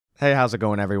Hey, how's it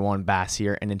going, everyone? Bass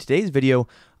here, and in today's video,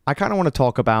 I kind of want to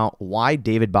talk about why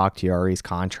David Bakhtiari's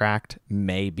contract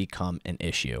may become an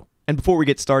issue. And before we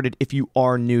get started, if you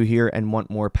are new here and want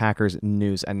more Packers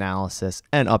news analysis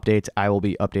and updates, I will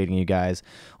be updating you guys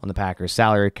on the Packers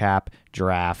salary cap,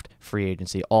 draft, free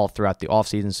agency, all throughout the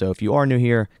offseason. So if you are new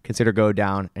here, consider going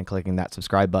down and clicking that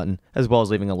subscribe button, as well as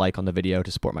leaving a like on the video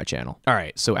to support my channel. All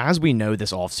right, so as we know,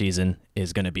 this offseason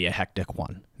is going to be a hectic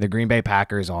one. The Green Bay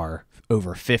Packers are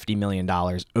over $50 million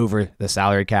over the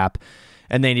salary cap,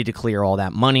 and they need to clear all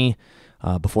that money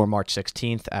before March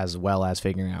 16th, as well as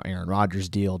figuring out Aaron Rodgers'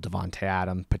 deal, Devontae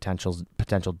Adams'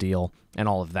 potential deal, and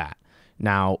all of that.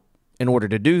 Now, in order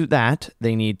to do that,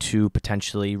 they need to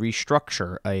potentially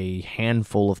restructure a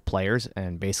handful of players,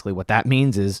 and basically what that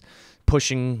means is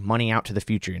pushing money out to the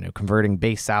future, converting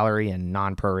base salary and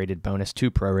non-prorated bonus to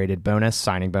prorated bonus,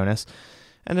 signing bonus,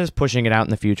 and just pushing it out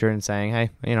in the future and saying, hey,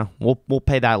 we'll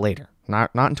pay that later.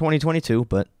 Not in 2022,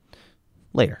 but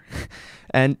later.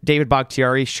 And David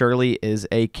Bakhtiari surely is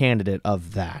a candidate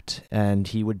of that, and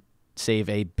he would save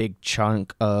a big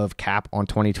chunk of cap on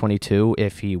 2022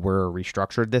 if he were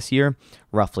restructured this year,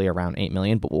 roughly around $8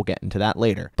 million, but we'll get into that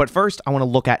later. But first, I want to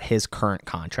look at his current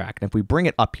contract. And if we bring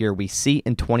it up here, we see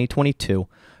in 2022,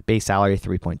 base salary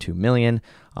 $3.2 million,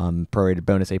 prorated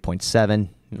bonus $8.7,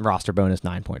 roster bonus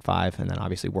 $9.5, and then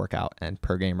obviously workout and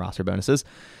per game roster bonuses,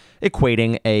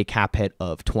 equating a cap hit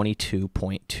of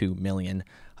 $22.2 million,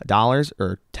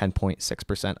 or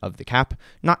 10.6% of the cap.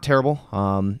 Not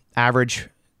terrible. Average,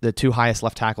 the two highest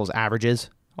left tackles averages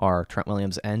are Trent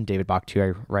Williams and David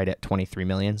Bakhtiari, right at $23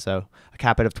 million. So a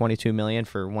cap hit of $22 million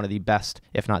for one of the best,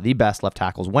 if not the best, left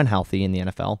tackles when healthy in the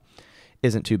NFL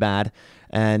isn't too bad.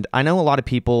 And I know a lot of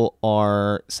people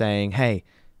are saying, hey,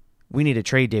 we need to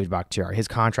trade David Bakhtiari. His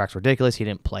contract's ridiculous. He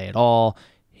didn't play at all.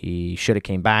 He should have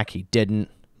came back. He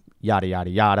didn't. Yada, yada,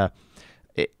 yada.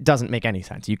 It doesn't make any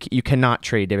sense. You cannot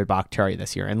trade David Bakhtiari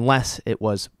this year unless it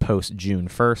was post June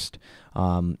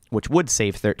 1st, which would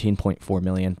save $13.4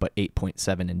 million, but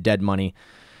 $8.7 in dead money.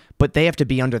 But they have to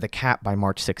be under the cap by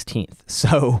March 16th.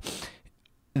 So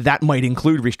that might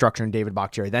include restructuring David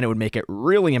Bakhtiari. Then it would make it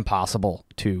really impossible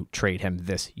to trade him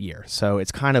this year. So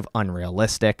it's kind of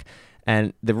unrealistic.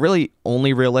 And the really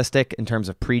only realistic in terms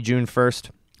of pre-June 1st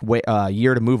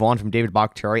year to move on from David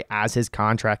Bakhtiari as his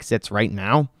contract sits right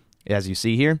now, as you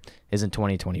see here, is in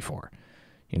 2024.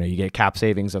 You get cap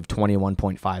savings of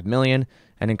 $21.5 million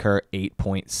and incur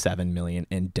 $8.7 million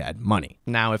in dead money.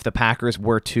 Now, if the Packers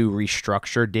were to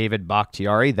restructure David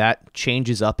Bakhtiari, that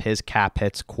changes up his cap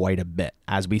hits quite a bit.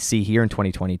 As we see here in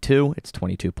 2022, it's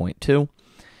 22.2.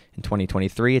 In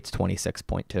 2023, it's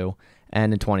 26.2.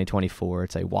 And in 2024,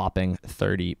 it's a whopping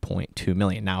 $30.2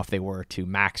 million. Now, if they were to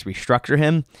max restructure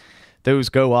him, those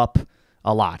go up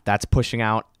a lot. That's pushing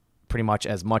out pretty much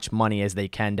as much money as they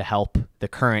can to help the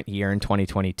current year in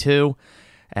 2022,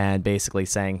 and basically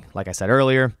saying, like I said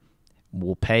earlier,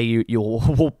 we'll pay you.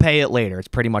 We'll pay it later. It's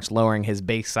pretty much lowering his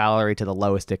base salary to the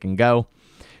lowest it can go,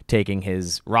 taking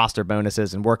his roster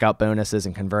bonuses and workout bonuses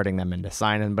and converting them into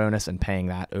sign-in bonus and paying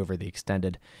that over the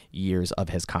extended years of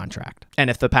his contract. And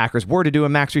if the Packers were to do a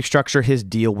max restructure, his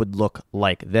deal would look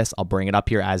like this. I'll bring it up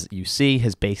here. As you see,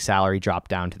 his base salary dropped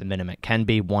down to the minimum it can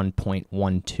be,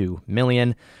 $1.12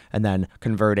 million, and then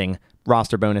converting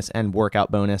roster bonus and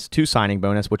workout bonus to signing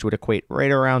bonus, which would equate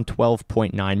right around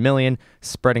 $12.9 million,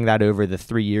 spreading that over the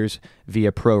 3 years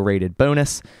via prorated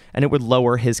bonus, and it would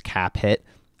lower his cap hit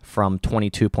from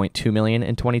 $22.2 million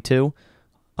in 22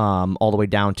 all the way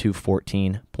down to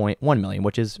 $14.1 million,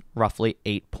 which is roughly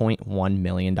 $8.1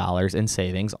 million in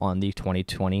savings on the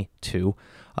 2022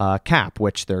 cap,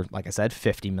 which they're, like I said,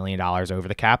 $50 million over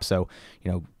the cap. So,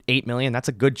 $8 million, that's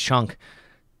a good chunk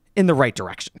in the right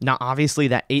direction. Now, obviously,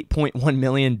 that $8.1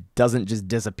 million doesn't just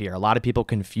disappear. A lot of people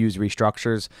confuse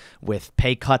restructures with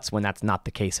pay cuts when that's not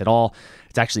the case at all.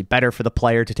 It's actually better for the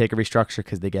player to take a restructure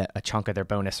because they get a chunk of their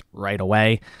bonus right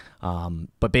away.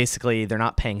 But basically, they're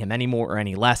not paying him any more or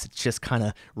any less. It's just kind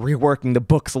of reworking the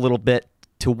books a little bit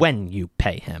to when you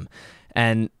pay him.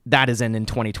 And that is in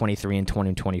 2023 and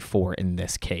 2024 in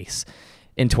this case.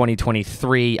 In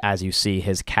 2023, as you see,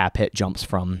 his cap hit jumps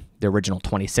from the original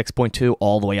 26.2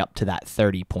 all the way up to that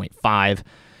 30.5.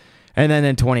 And then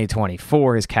in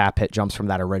 2024, his cap hit jumps from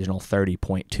that original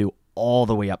 30.2 all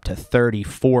the way up to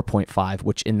 34.5,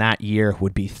 which in that year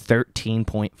would be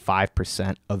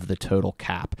 13.5% of the total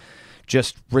cap.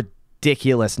 Just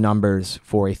ridiculous numbers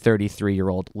for a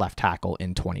 33-year-old left tackle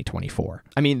in 2024.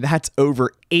 I mean, that's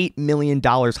over $8 million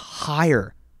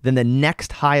higher than the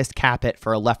next highest cap hit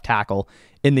for a left tackle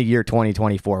in the year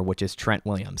 2024, which is Trent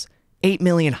Williams. $8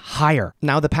 million higher.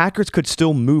 Now, the Packers could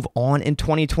still move on in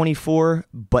 2024,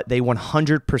 but they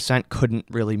 100% couldn't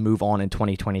really move on in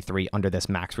 2023 under this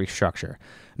max restructure,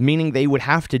 meaning they would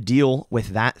have to deal with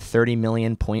that $30.5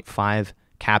 million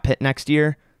cap hit next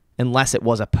year unless it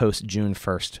was a post-June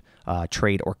 1st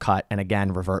trade or cut. And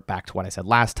again, revert back to what I said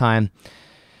last time.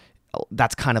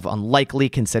 That's kind of unlikely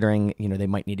considering, they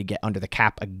might need to get under the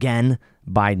cap again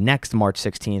by next March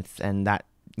 16th. And that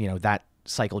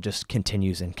cycle just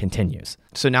continues and continues.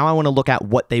 So now I want to look at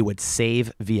what they would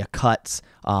save via cuts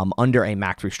under a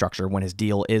max restructure when his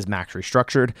deal is max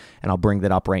restructured. And I'll bring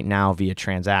that up right now via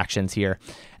transactions here.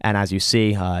 And as you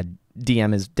see,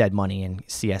 DM is dead money and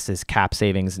CS is cap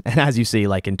savings. And as you see,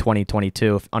 like in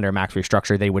 2022, if under a max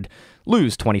restructure, they would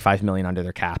lose $25 million under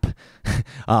their cap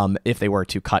if they were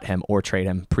to cut him or trade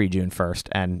him pre-June 1st.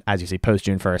 And as you see,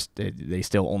 post-June 1st, they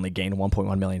still only gain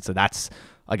 $1.1 million. So that's,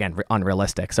 again,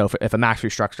 unrealistic. So if a max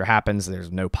restructure happens,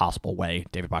 there's no possible way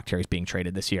David Bakhtiari is being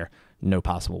traded this year. No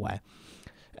possible way.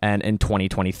 And in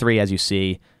 2023, as you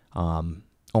see,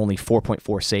 only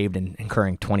 4.4 saved and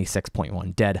incurring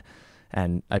 26.1 dead.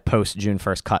 And a post-June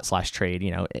 1st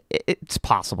cut/trade, it's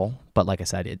possible. But like I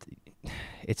said,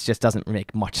 it just doesn't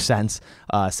make much sense.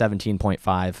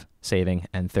 17.5 saving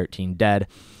and 13 dead.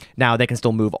 Now, they can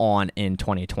still move on in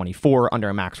 2024 under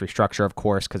a max restructure, of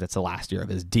course, because it's the last year of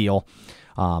his deal,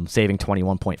 saving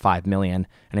 $21.5 million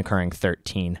and incurring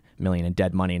 $13 million in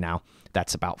dead money. Now,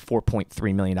 that's about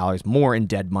 $4.3 million more in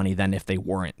dead money than if they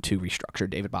weren't to restructure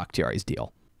David Bakhtiari's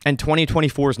deal. And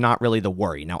 2024 is not really the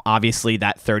worry. Now, obviously,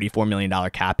 that $34 million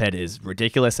cap hit is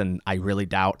ridiculous, and I really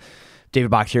doubt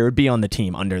David Bakhtiari would be on the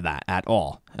team under that at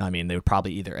all. I mean, they would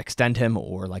probably either extend him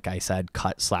or, like I said,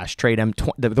 cut/trade him.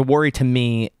 The worry to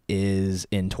me is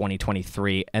in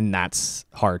 2023, and that's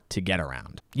hard to get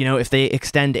around. If they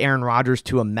extend Aaron Rodgers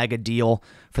to a mega deal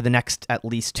for the next at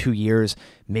least 2 years,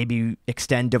 maybe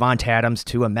extend Davante Adams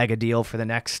to a mega deal for the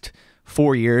next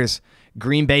 4 years,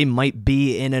 Green Bay might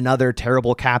be in another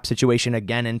terrible cap situation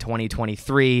again in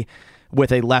 2023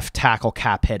 with a left tackle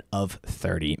cap hit of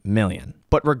 $30 million.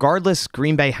 But regardless,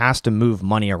 Green Bay has to move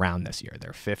money around this year.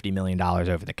 They're $50 million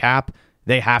over the cap.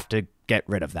 They have to get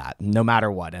rid of that no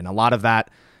matter what. And a lot of that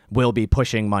will be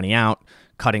pushing money out,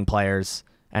 cutting players,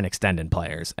 and extending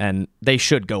players. And they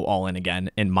should go all in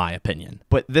again, in my opinion.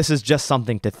 But this is just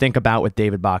something to think about with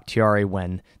David Bakhtiari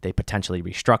when they potentially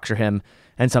restructure him,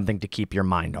 and something to keep your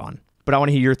mind on. But I want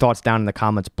to hear your thoughts down in the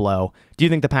comments below. Do you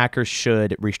think the Packers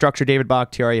should restructure David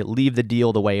Bakhtiari, leave the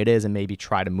deal the way it is, and maybe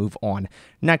try to move on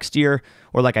next year?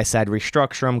 Or like I said,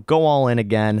 restructure him, go all in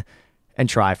again, and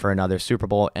try for another Super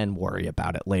Bowl and worry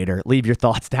about it later? Leave your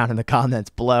thoughts down in the comments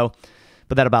below.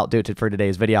 But that about do it for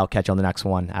today's video. I'll catch you on the next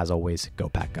one. As always, go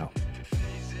Pack Go.